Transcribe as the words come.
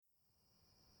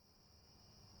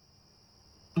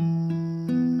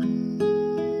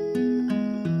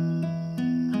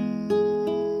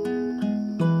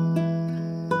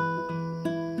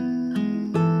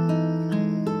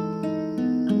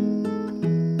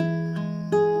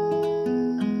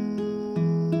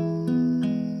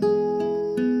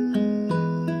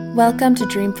Welcome to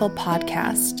Dreamful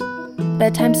Podcast,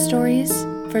 bedtime stories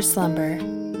for slumber.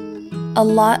 A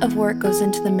lot of work goes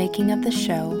into the making of the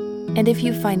show, and if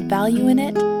you find value in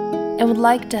it and would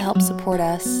like to help support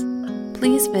us,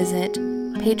 please visit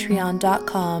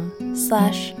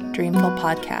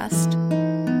patreon.com/dreamfulpodcast.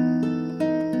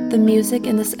 The music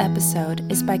in this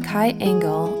episode is by Kai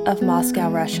Engel of Moscow,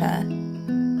 Russia.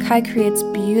 Kai creates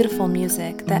beautiful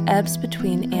music that ebbs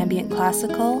between ambient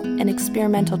classical and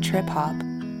experimental trip-hop.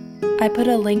 I put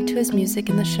a link to his music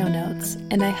in the show notes,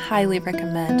 and I highly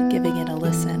recommend giving it a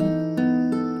listen.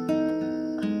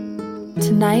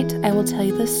 Tonight, I will tell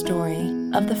you the story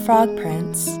of the Frog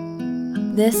Prince.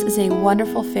 This is a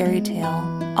wonderful fairy tale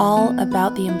all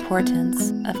about the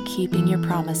importance of keeping your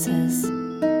promises.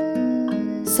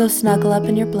 So snuggle up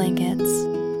in your blankets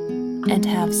and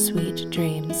have sweet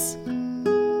dreams.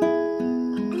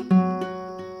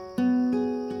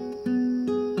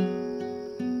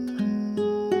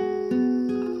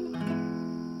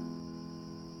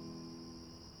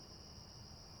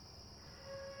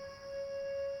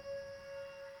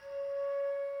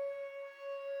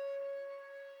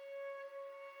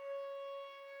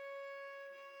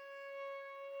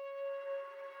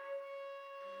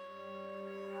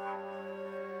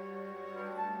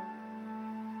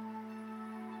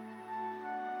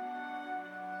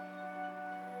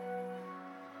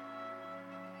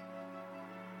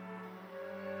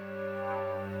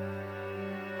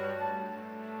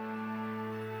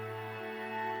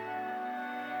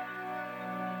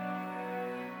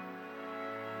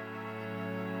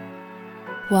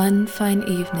 One fine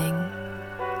evening,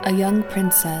 a young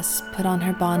princess put on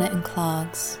her bonnet and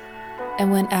clogs and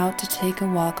went out to take a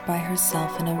walk by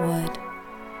herself in a wood.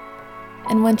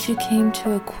 And when she came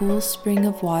to a cool spring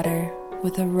of water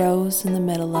with a rose in the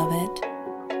middle of it,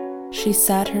 she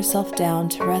sat herself down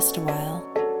to rest a while.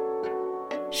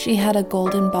 She had a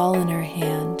golden ball in her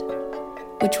hand,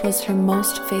 which was her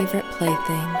most favorite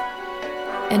plaything,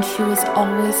 and she was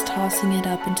always tossing it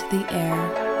up into the air,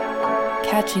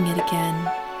 catching it again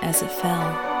as it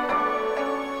fell.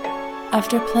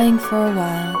 After playing for a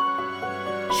while,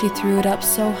 she threw it up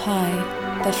so high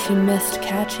that she missed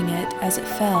catching it as it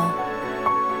fell,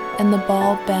 and the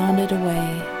ball bounded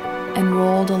away and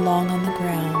rolled along on the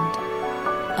ground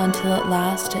until at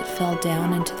last it fell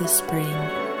down into the spring.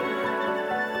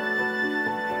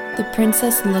 The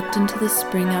princess looked into the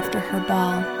spring after her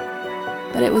ball,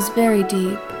 but it was very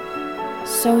deep,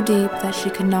 so deep that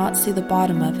she could not see the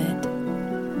bottom of it.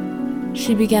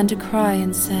 She began to cry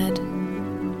and said,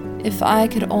 "If I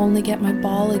could only get my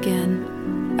ball again,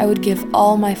 I would give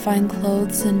all my fine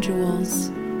clothes and jewels,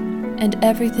 and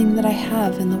everything that I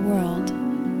have in the world."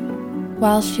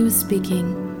 While she was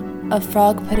speaking, a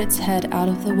frog put its head out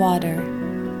of the water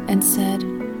and said,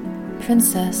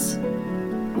 "Princess,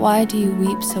 why do you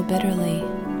weep so bitterly?"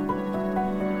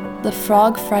 The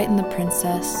frog frightened the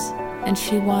princess, and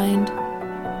she whined,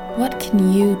 "What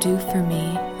can you do for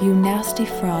me, you nasty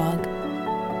frog?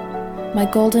 My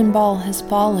golden ball has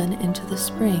fallen into the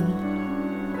spring."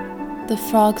 The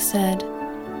frog said,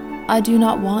 "I do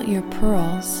not want your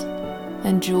pearls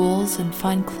and jewels and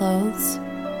fine clothes,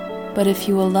 but if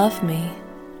you will love me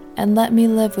and let me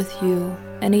live with you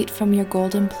and eat from your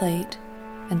golden plate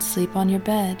and sleep on your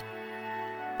bed,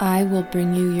 I will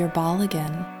bring you your ball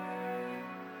again."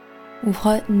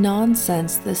 "What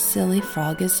nonsense this silly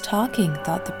frog is talking,"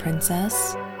 thought the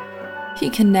princess. "He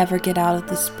can never get out of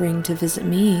the spring to visit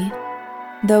me,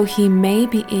 though he may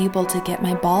be able to get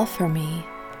my ball for me,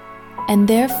 and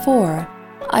therefore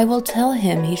I will tell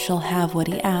him he shall have what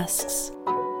he asks."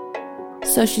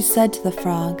 So she said to the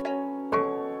frog,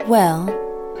 "Well,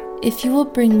 if you will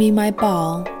bring me my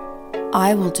ball,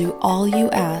 I will do all you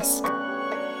ask."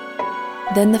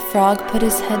 Then the frog put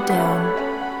his head down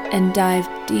and dived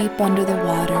deep under the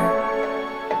water,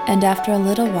 and after a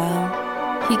little while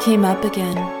he came up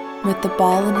again with the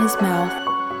ball in his mouth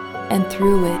and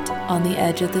threw it on the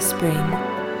edge of the spring.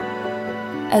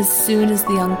 As soon as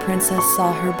the young princess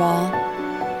saw her ball,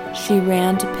 she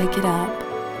ran to pick it up,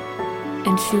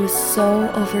 and she was so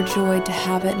overjoyed to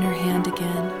have it in her hand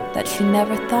again that she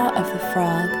never thought of the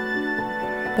frog,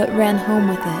 but ran home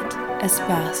with it as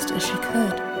fast as she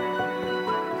could.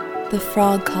 The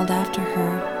frog called after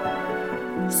her,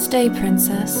 "Stay,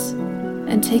 princess,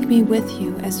 and take me with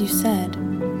you as you said."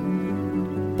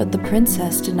 But the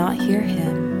princess did not hear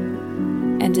him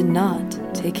and did not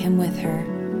take him with her.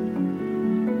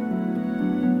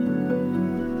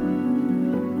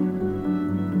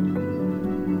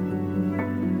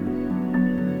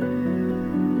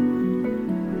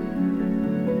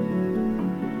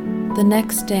 The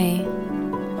next day,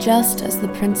 just as the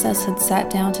princess had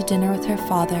sat down to dinner with her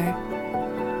father,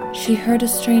 she heard a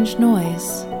strange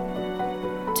noise.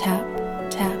 Tap,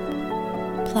 tap,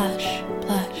 plash,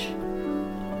 plash,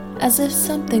 as if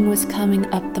something was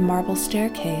coming up the marble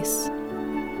staircase.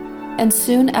 And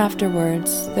soon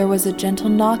afterwards there was a gentle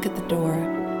knock at the door,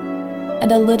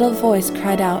 and a little voice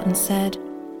cried out and said,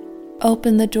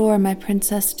 "Open the door, my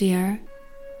princess dear.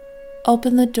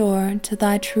 Open the door to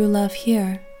thy true love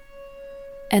here,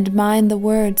 and mind the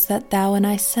words that thou and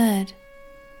I said,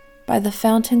 by the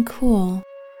fountain cool,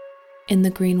 in the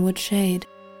greenwood shade."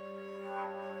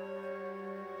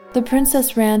 The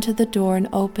princess ran to the door and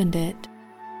opened it,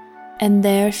 and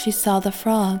there she saw the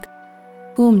frog,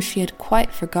 whom she had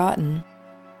quite forgotten.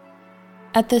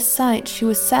 At this sight she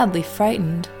was sadly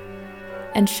frightened,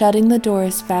 and shutting the door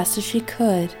as fast as she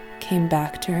could, came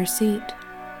back to her seat.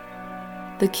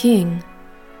 The king,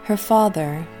 her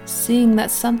father, seeing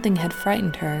that something had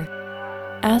frightened her,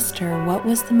 asked her what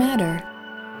was the matter.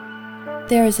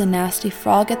 "There is a nasty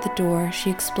frog at the door," she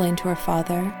explained to her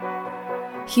father.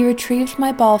 "He retrieved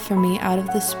my ball for me out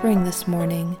of the spring this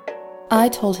morning. I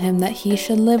told him that he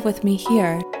should live with me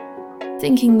here,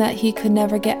 thinking that he could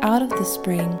never get out of the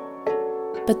spring.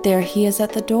 But there he is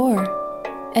at the door,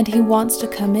 and he wants to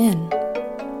come in."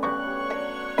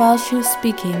 While she was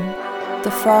speaking, the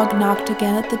frog knocked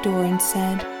again at the door and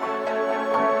said,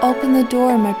 "Open the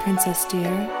door, my princess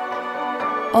dear.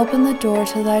 Open the door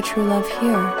to thy true love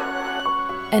here,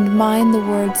 and mind the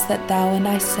words that thou and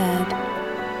I said,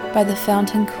 by the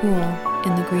fountain cool,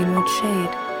 in the greenwood shade."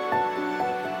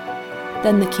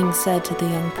 Then the king said to the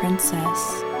young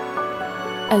princess,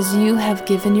 "As you have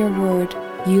given your word,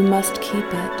 you must keep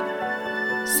it.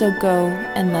 So go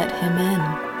and let him in."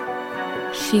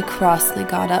 She crossly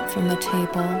got up from the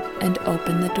table and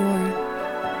opened the door.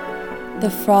 The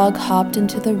frog hopped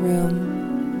into the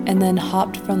room, and then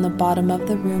hopped from the bottom of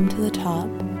the room to the top,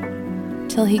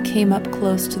 till he came up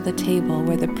close to the table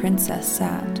where the princess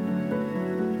sat.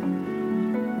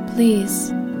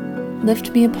 "Please,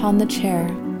 lift me upon the chair,"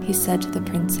 he said to the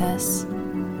princess,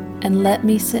 "and let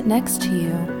me sit next to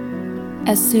you."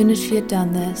 As soon as she had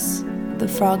done this, the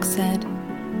frog said,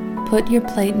 "Put your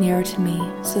plate nearer to me,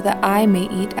 so that I may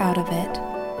eat out of it."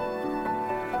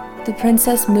 The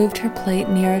princess moved her plate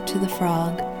nearer to the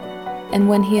frog, and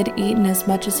when he had eaten as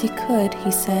much as he could,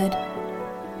 he said,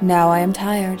 "Now I am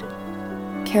tired.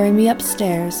 Carry me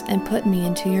upstairs and put me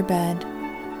into your bed."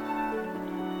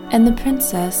 And the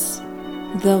princess,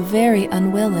 though very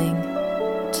unwilling,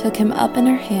 took him up in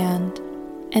her hand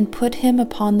and put him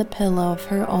upon the pillow of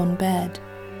her own bed,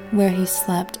 where he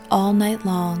slept all night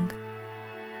long.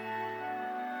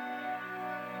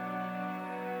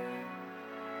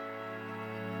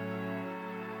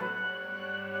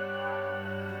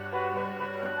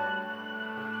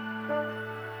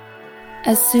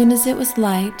 As soon as it was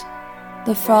light,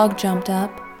 the frog jumped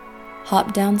up,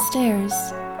 hopped downstairs,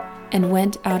 and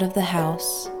went out of the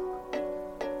house.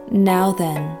 "Now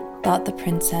then," thought the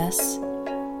princess,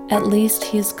 "at least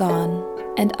he is gone,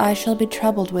 and I shall be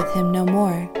troubled with him no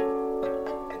more."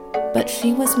 But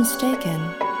she was mistaken,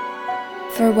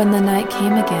 for when the night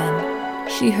came again,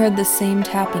 she heard the same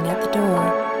tapping at the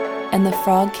door, and the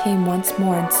frog came once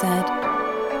more and said,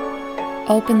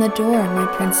 "Open the door, my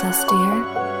princess dear.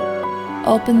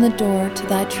 Open the door to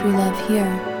thy true love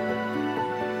here,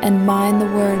 and mind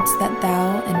the words that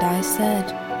thou and I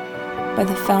said, by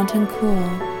the fountain cool,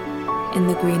 in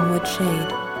the greenwood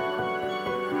shade."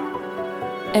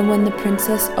 And when the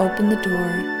princess opened the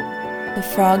door, the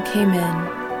frog came in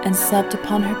and slept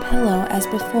upon her pillow as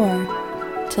before,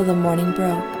 till the morning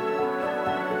broke.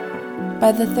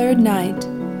 By the third night,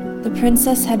 the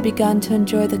princess had begun to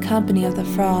enjoy the company of the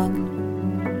frog.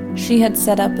 She had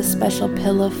set up a special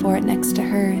pillow for it next to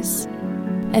hers,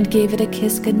 and gave it a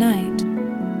kiss goodnight.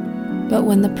 But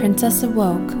when the princess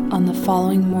awoke on the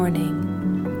following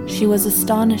morning, she was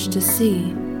astonished to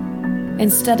see,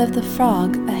 instead of the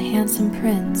frog, a handsome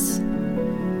prince,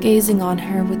 gazing on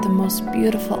her with the most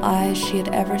beautiful eyes she had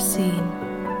ever seen,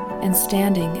 and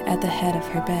standing at the head of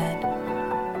her bed.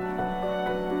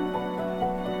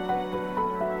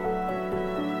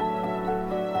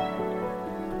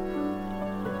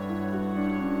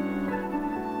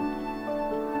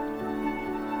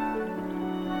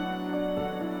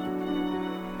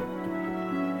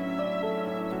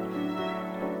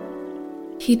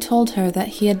 He told her that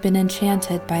he had been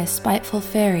enchanted by a spiteful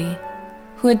fairy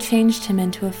who had changed him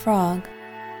into a frog,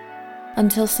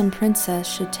 until some princess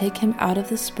should take him out of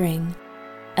the spring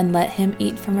and let him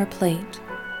eat from her plate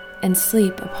and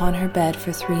sleep upon her bed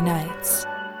for 3 nights.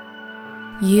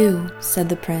 "You," said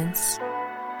the prince,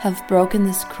 "have broken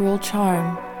this cruel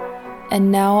charm,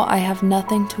 and now I have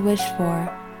nothing to wish for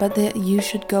but that you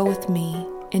should go with me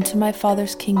into my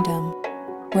father's kingdom,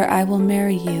 where I will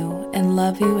marry you and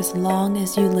love you as long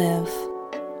as you live."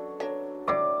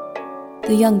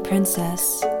 The young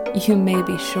princess, you may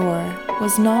be sure,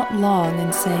 was not long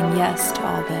in saying yes to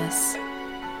all this.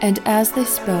 And as they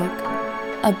spoke,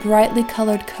 a brightly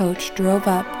colored coach drove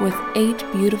up with 8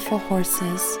 beautiful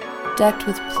horses, decked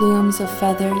with plumes of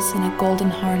feathers and a golden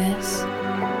harness.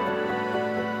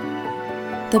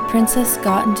 The princess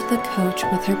got into the coach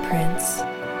with her prince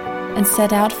and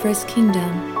set out for his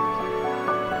kingdom.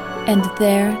 And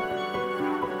there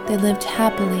they lived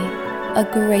happily a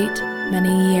great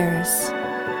many years.